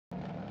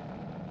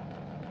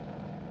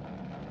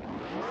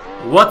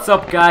What's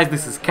up guys,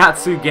 this is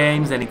Katsu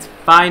Games and it's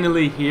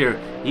finally here.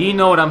 You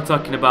know what I'm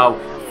talking about.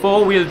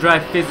 Four-wheel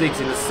drive physics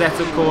in the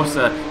Assetto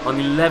Corsa on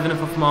the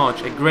 11th of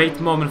March. A great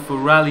moment for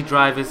rally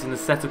drivers in the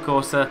Assetto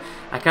Corsa.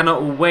 I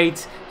cannot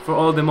wait for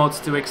all the mods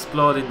to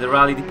explode in the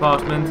rally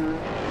department.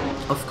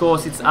 Of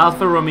course, it's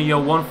Alfa Romeo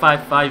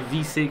 155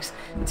 V6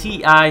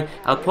 Ti.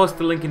 I'll post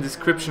the link in the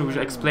description which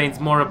explains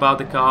more about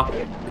the car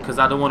because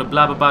I don't want to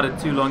blab about it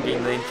too long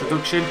in the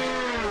introduction.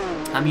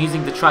 I'm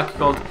using the track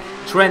called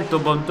Trento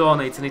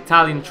Bontone. It's an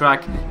Italian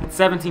track. It's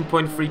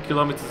 17.3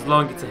 kilometers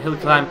long. It's a hill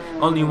climb,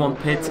 only one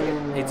pit.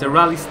 It's a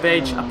rally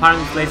stage.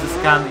 Apparently it's laser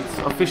scanned. It's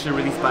officially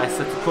released by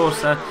Assetto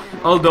Corsa,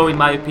 although in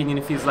my opinion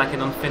it feels like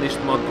an unfinished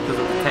mod because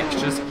of the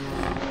textures.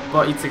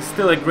 But it's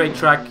still a great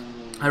track.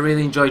 I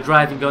really enjoy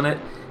driving on it.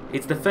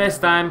 It's the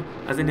first time,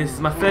 as in this is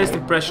my first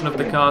impression of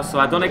the car, so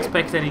I don't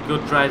expect any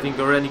good driving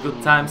or any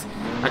good times.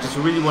 I just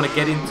really want to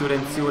get into it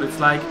and see what it's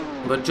like.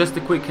 But just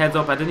a quick heads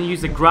up, I didn't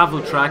use a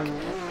gravel track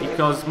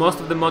because most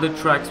of the modded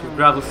tracks with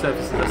gravel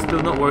surfaces are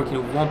still not working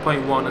with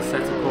 1.1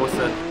 Assetto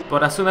Corsa.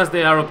 But as soon as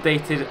they are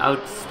updated,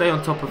 I'll stay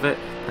on top of it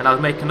and I'll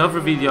make another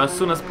video as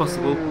soon as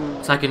possible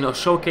so I can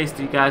showcase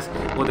to you guys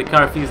what the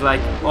car feels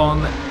like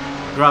on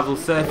gravel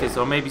surface,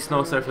 or maybe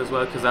snow surface as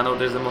well, because I know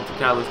there's a Monte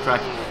Carlo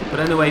track. But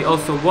anyway,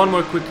 also one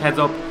more quick heads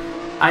up,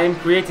 I am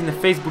creating a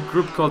Facebook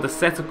group called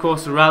Assetto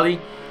Corsa Rally.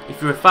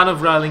 If you're a fan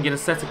of rallying in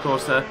Assetto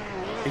Corsa,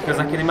 because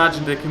I can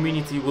imagine the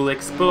community will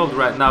explode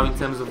right now in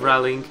terms of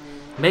rallying,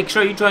 make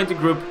sure you join the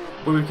group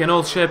where we can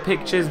all share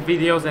pictures,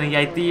 videos, any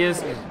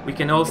ideas. We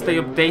can all stay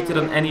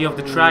updated on any of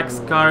the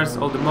tracks, cars,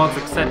 all the mods,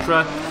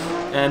 etc.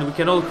 And we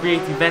can all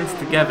create events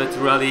together to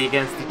rally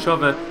against each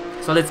other.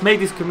 So let's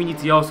make this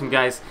community awesome,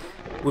 guys.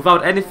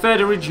 Without any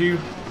further ado,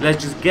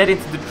 let's just get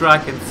into the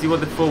track and see what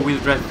the four-wheel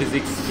drive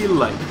physics feel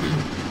like.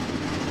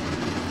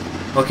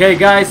 Okay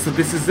guys, so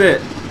this is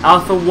it.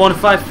 Alfa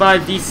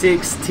 155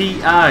 V6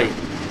 Ti.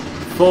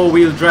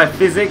 Four-wheel drive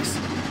physics,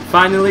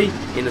 finally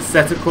in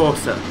Assetto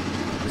Corsa.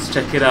 Let's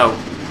check it out.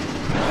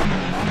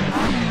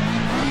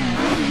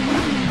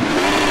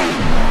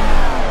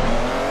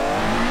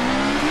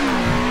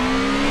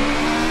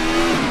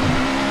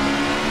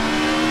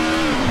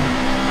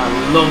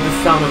 I love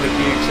the sound of the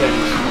gear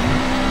change.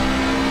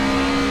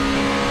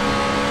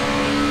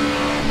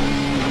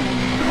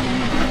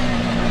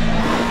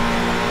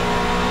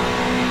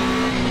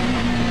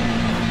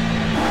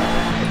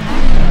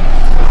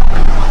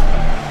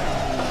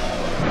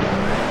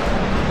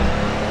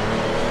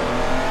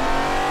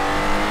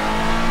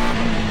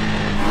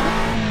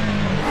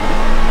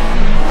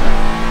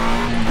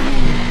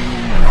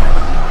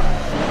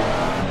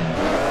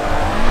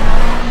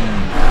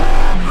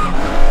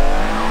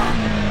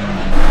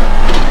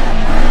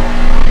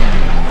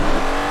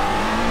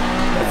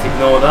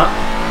 Ignore that.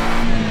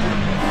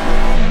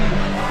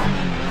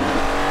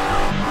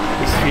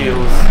 This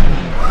feels...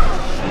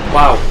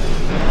 wow.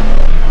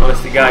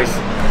 Honestly guys, if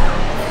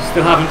you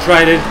still haven't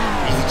tried it,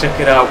 you should check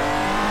it out.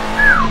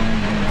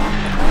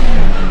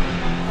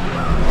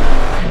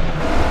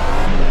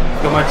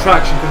 I've got my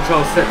traction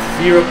control set to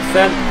 0%.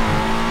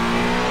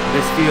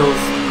 This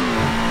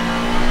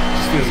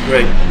just feels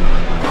great.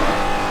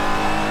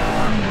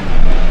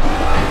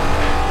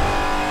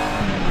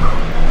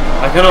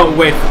 I cannot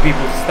wait for people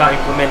to start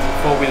implementing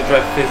four-wheel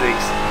drive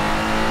physics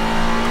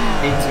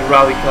into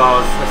rally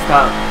cars and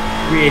start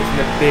creating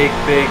a big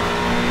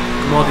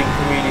modding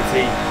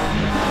community.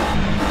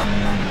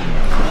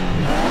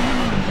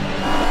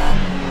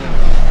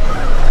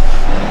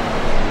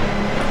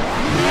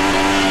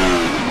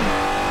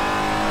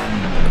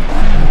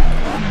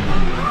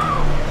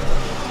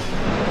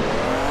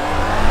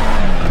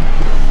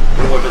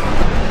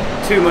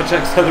 Too much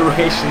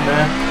acceleration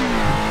there.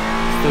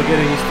 Still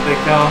getting used to the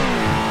car.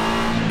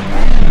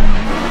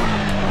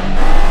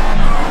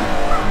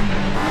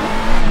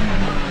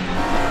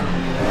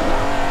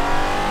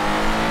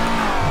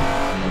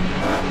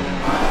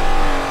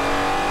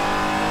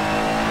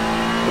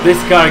 This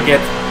car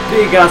gets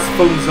big ass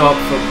thumbs up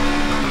from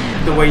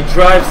the way it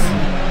drives,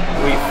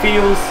 the way it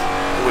feels,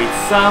 the way it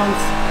sounds,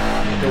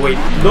 the way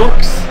it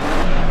looks.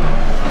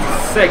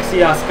 It's a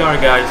sexy ass car,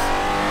 guys.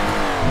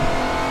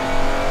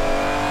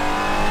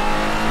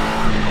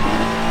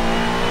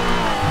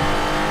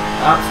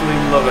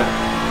 Absolutely love it.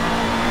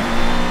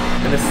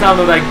 And the sound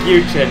of that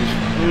gear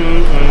change.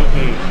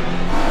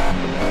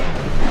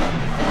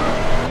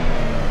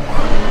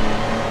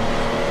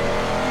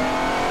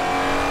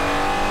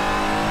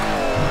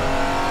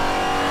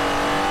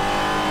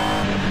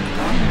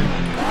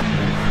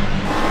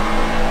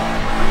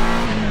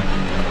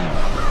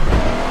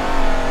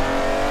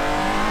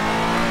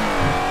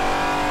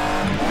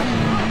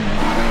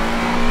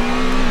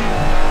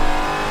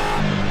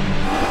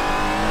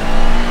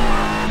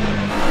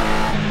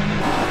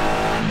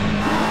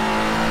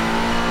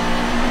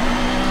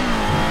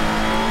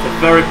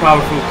 Very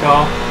powerful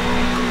car.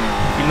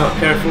 If you're not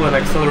careful and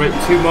accelerate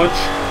too much,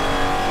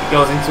 it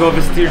goes into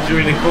oversteer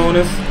during the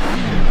corners.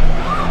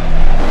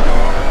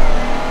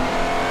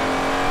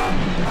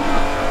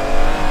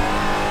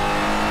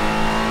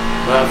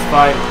 That's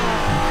fine.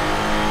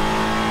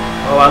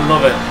 Oh, I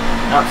love it.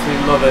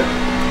 Absolutely love it.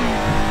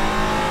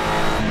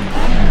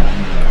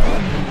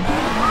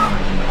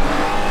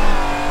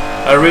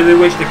 I really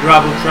wish the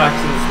gravel tracks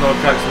and the snow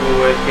tracks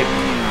were working.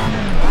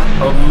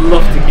 I would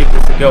love to give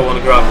this a go on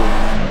gravel.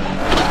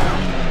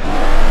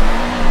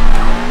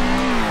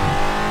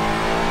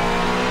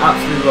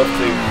 Absolutely love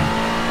to.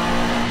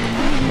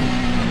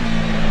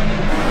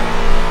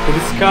 But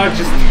this car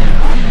just...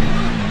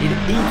 it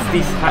eats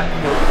these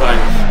hill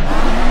climbs.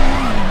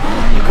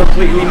 It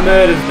completely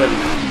murders them.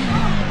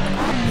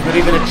 It's not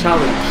even a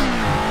challenge.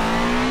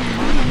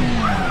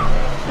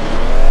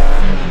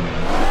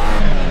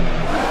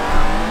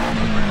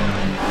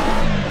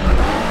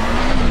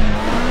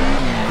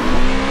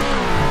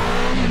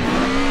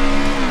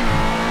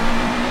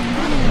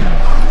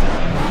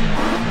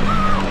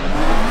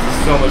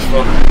 So much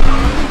fun.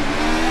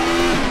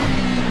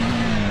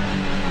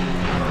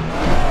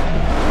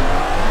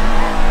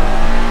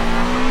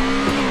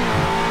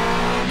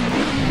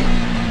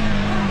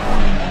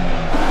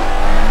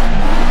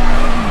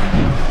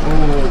 Oh,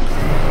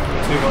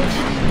 too much.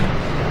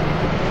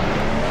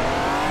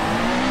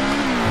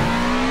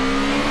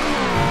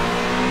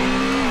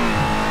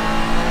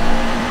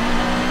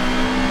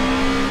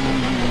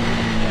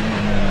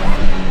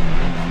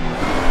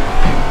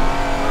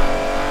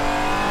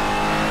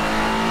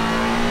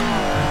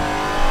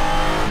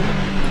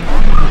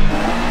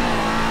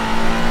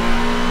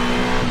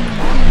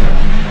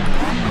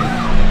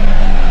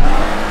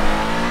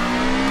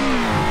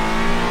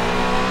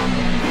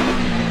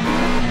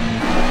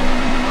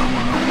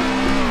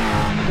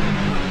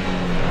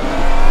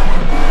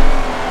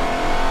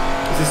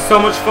 This is so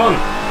much fun.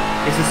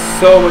 This is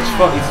so much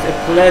fun. It's a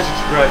pleasure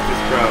to drive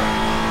this car.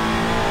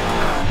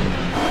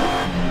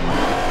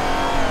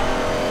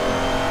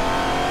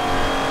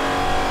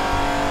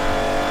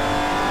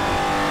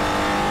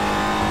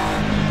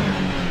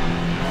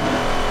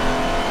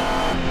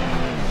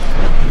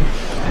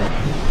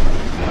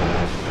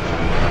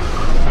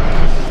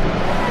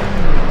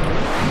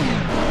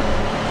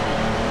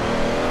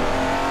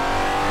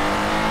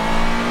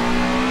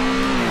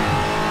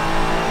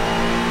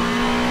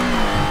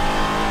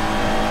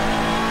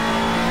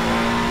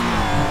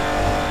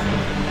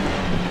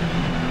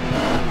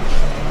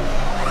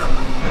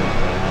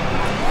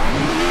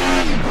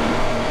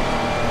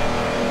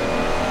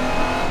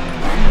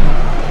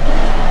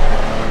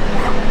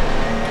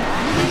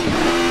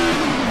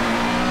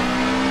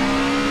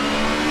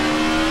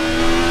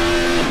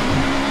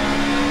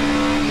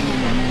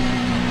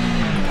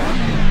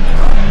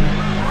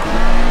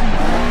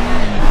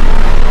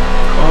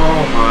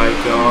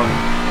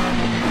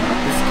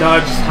 This car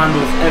just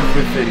handles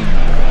everything.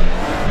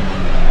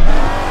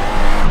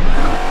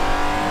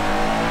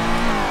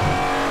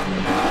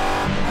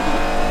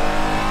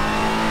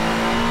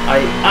 I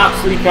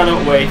absolutely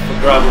cannot wait for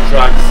gravel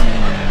tracks.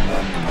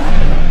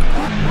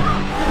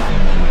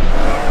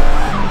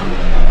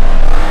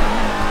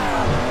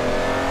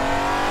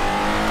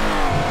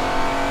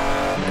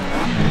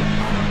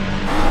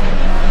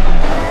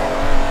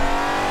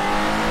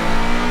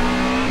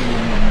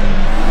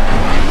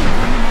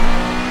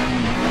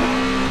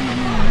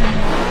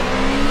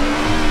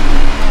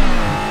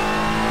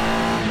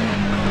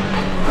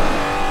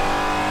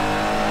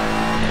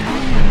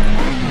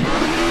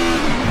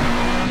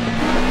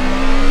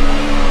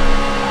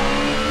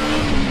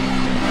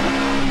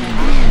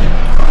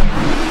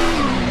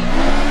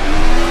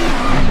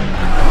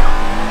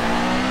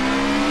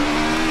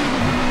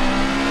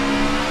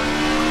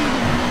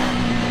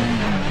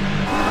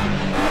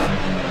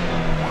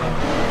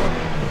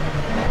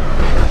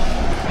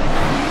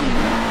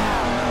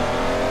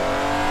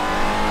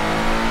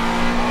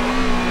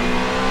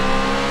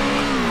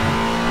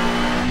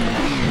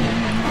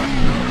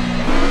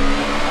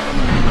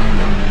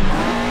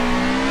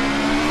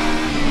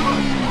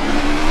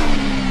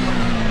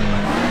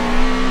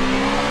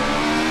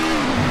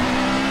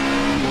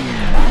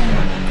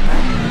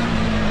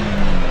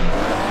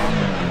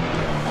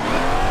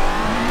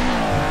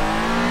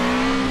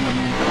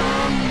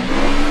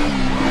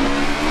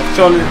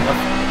 I've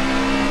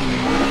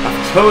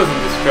chosen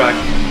this track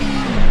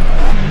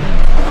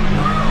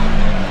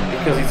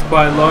because it's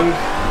quite long,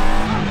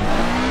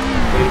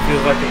 but it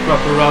feels like a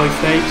proper rally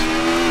stage.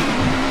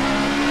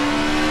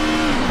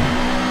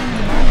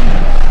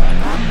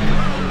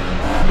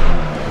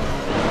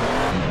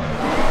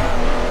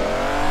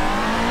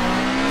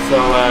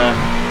 So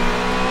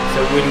it's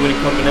a win-win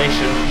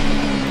combination.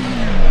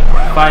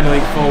 Finally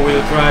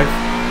 4-wheel drive,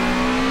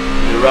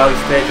 the rally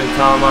stage on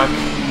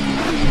tarmac.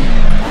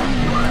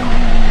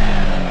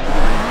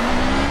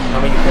 I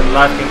mean,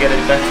 life can get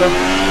any better.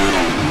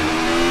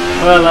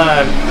 Well,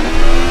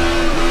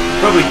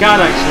 probably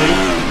can actually.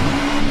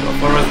 But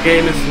for us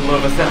gamers who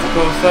love Assetto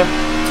Corsa,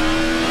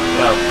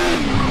 well,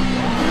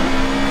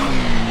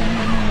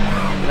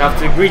 we have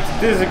to agree to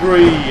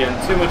disagree, and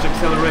too much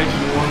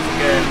acceleration once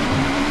again.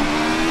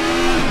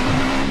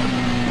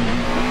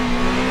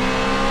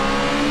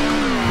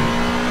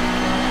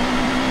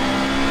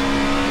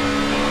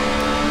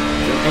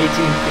 It's an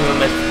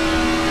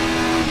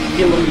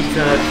 18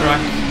 kilometer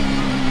track.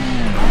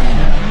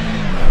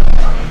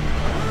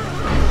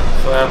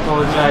 So I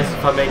apologize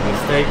if I make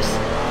mistakes.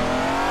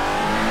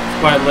 It's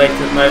quite late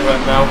at night right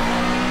now,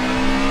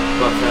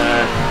 but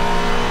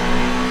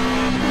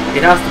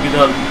it has to be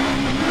done.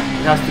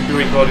 It has to be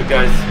recorded,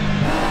 guys.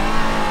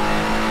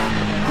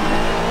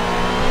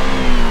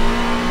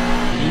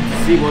 You need to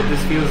see what this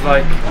feels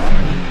like,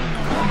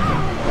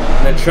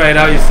 and then try it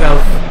out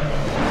yourself.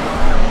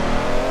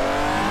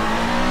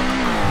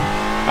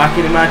 I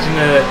can imagine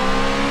a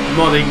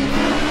modding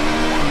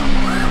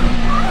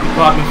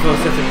department for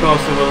Assetto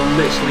Corsa will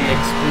literally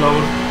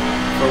explode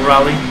for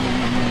rally.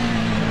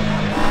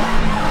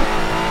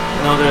 I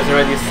know there's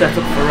already a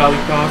setup for rally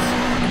cars.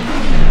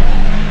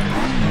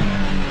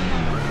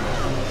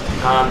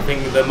 I'm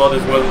thinking the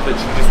modders were literally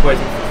just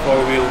waiting for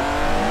four-wheel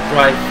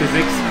drive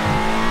physics.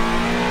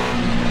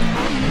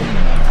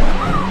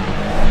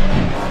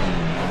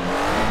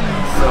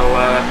 So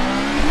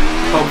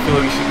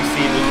hopefully we should be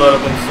seeing a lot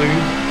of them soon.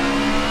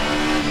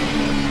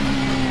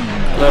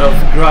 A lot of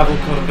gravel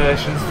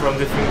conversions from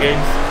different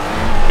games,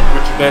 like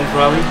Richard Bend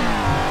Rally,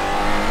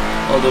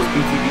 all those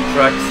BTB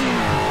tracks.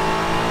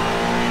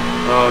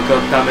 Oh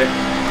god damn it,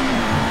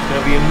 it's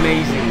gonna be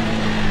amazing.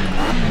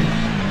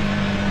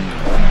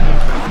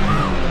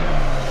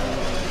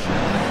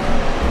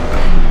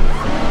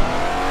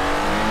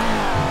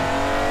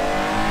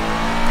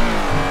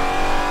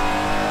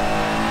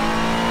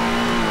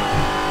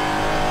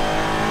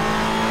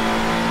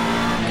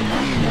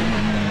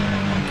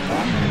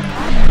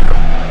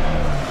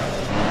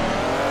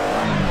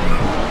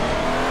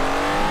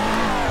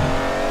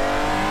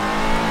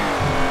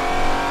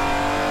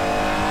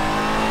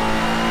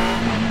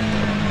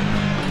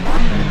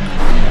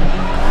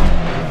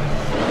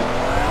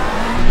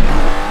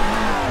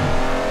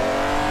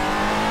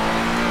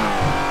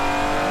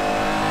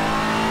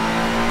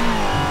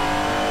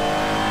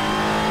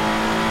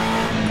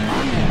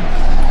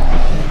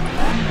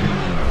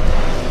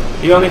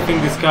 The only thing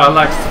this car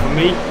lacks for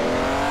me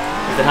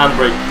is the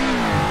handbrake.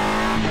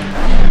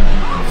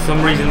 For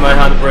some reason my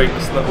handbrake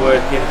is not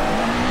working.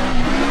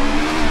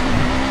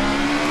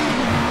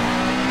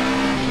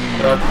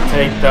 But I'll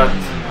take that.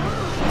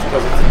 It's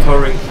because it's a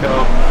touring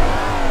car.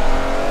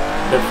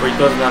 Therefore it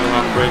doesn't have a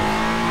handbrake.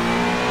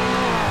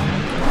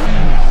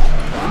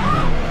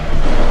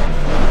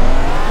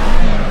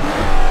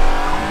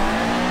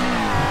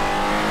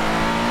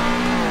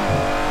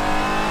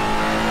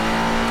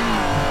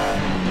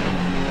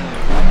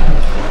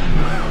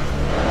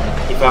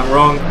 If I'm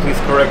wrong, please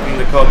correct me in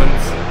the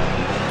comments.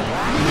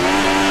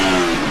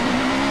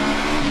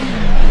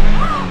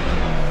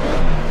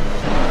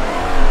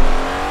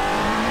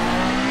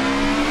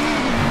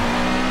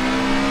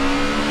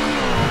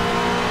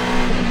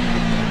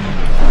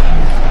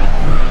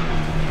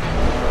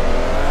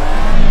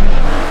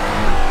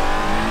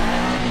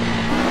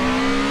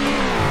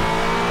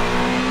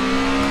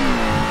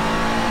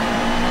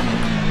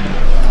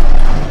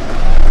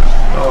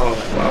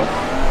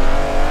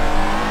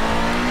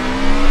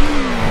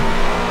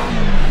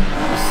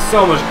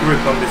 So much grip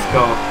on this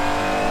car.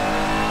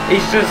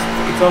 It's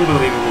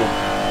unbelievable.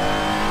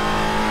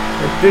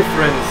 The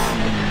difference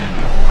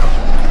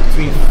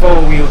between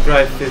four-wheel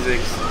drive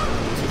physics,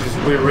 which is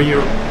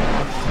rear.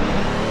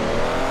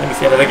 Let me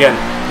say that again.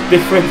 The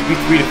difference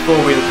between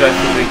four-wheel drive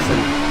physics and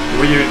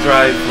rear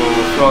drive or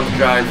front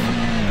drive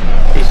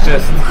is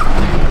just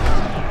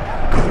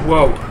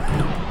whoa.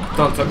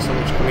 Don't talk so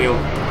much,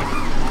 Camille.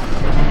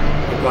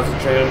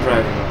 Concentrate on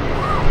driving.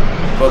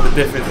 But the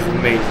difference is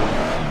amazing.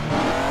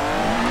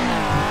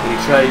 When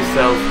you try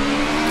yourself,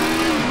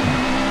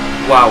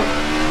 wow,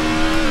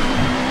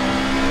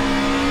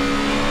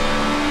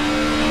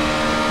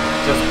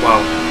 just wow.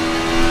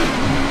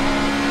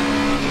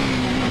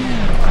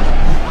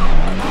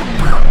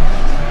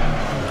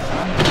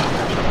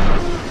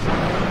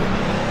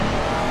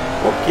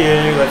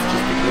 Okay, let's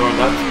just ignore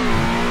that.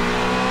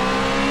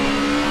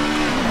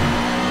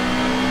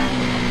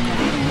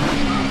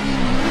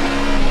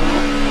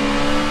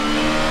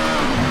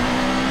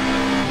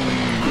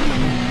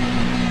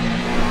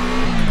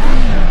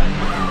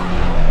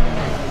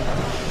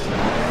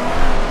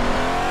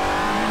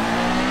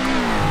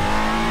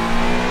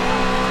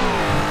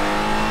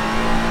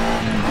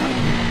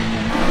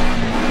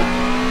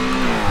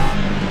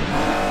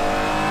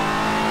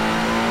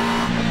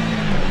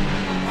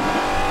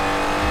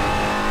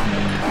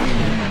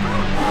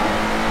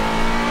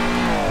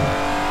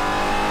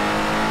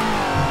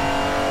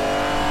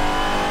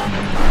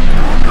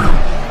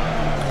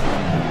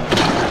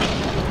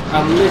 I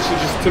literally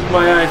just took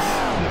my eyes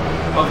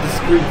off the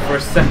screen for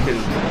a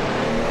second.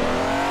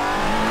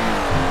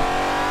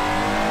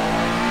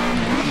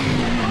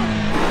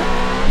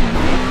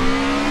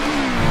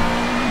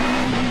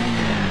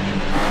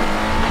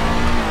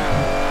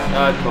 I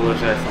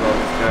apologize for all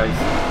this, guys.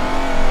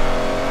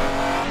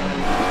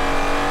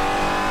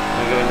 Am I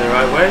going the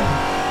right way?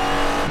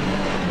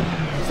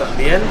 Was that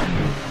the end?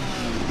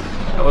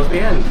 That was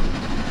the end.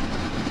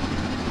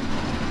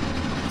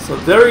 So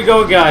there we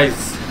go,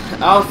 guys.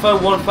 Alfa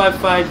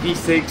 155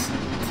 V6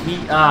 Ti.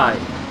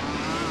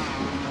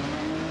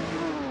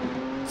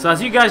 So as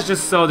you guys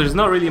just saw, there's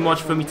not really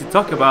much for me to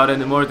talk about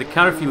anymore. The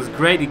car feels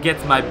great, it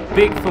gets my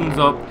big thumbs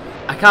up.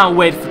 I can't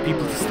wait for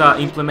people to start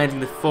implementing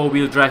the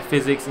 4-wheel drive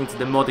physics into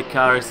the modded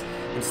cars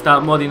and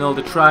start modding all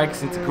the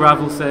tracks into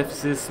gravel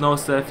surfaces, snow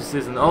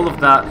surfaces and all of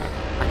that.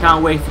 I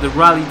can't wait for the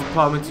rally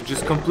department to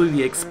just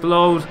completely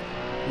explode,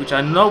 which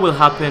I know will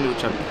happen,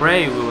 which I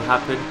pray will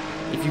happen.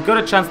 If you've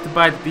got a chance to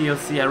buy the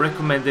DLC, I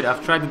recommend it.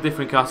 I've tried the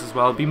different cars as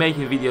well, I'll be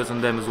making videos on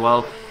them as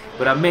well,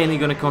 but I'm mainly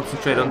going to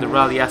concentrate on the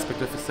rally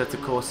aspect of Assetto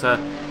Corsa.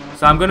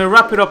 So I'm going to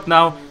wrap it up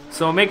now,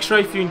 so make sure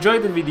if you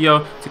enjoyed the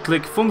video to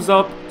click thumbs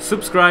up,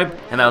 subscribe,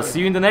 and I'll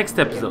see you in the next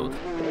episode.